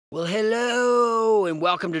Well, hello, and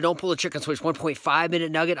welcome to Don't Pull the Chicken Switch 1.5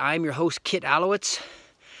 Minute Nugget. I'm your host, Kit Alowitz,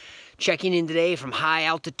 checking in today from high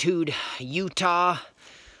altitude Utah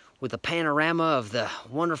with a panorama of the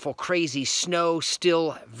wonderful, crazy snow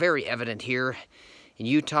still very evident here in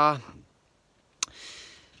Utah.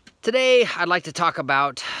 Today, I'd like to talk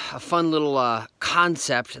about a fun little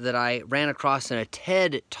concept that I ran across in a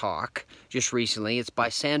TED Talk just recently. It's by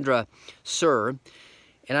Sher.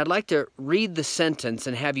 And I'd like to read the sentence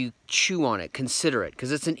and have you chew on it, consider it,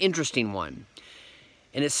 because it's an interesting one.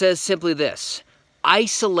 And it says simply this: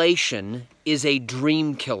 isolation is a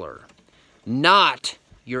dream killer, not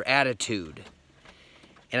your attitude.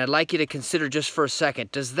 And I'd like you to consider just for a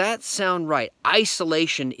second, does that sound right?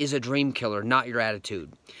 Isolation is a dream killer, not your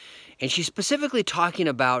attitude. And she's specifically talking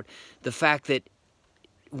about the fact that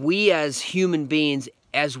we as human beings,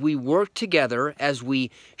 as we work together, as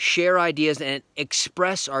we share ideas and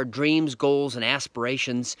express our dreams, goals, and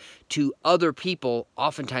aspirations to other people,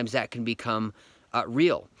 oftentimes that can become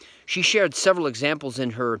real. She shared several examples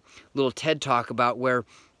in her little TED Talk about where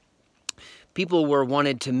people were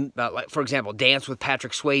wanted to, like for example, dance with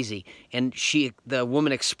Patrick Swayze, and the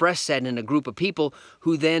woman expressed that in a group of people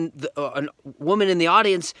who then, a woman in the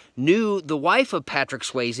audience knew the wife of Patrick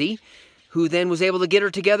Swayze, who then was able to get her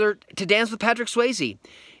together to dance with Patrick Swayze.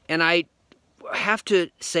 And I have to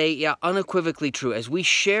say, yeah, unequivocally true. As we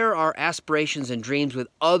share our aspirations and dreams with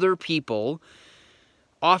other people,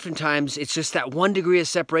 oftentimes it's just that 1 degree of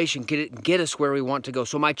separation get us where we want to go.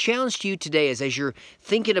 So my challenge to you today is, as you're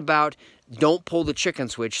thinking about don't pull the chicken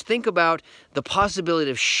switch, think about the possibility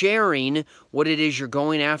of sharing what it is you're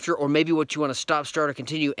going after, or maybe what you want to stop, start, or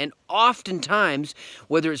continue. And oftentimes,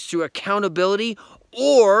 whether it's through accountability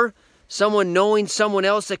or someone knowing someone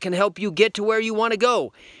else that can help you get to where you want to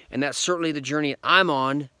go. And that's certainly the journey I'm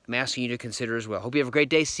on. I'm asking you to consider as well. Hope you have a great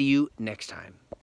day. See you next time.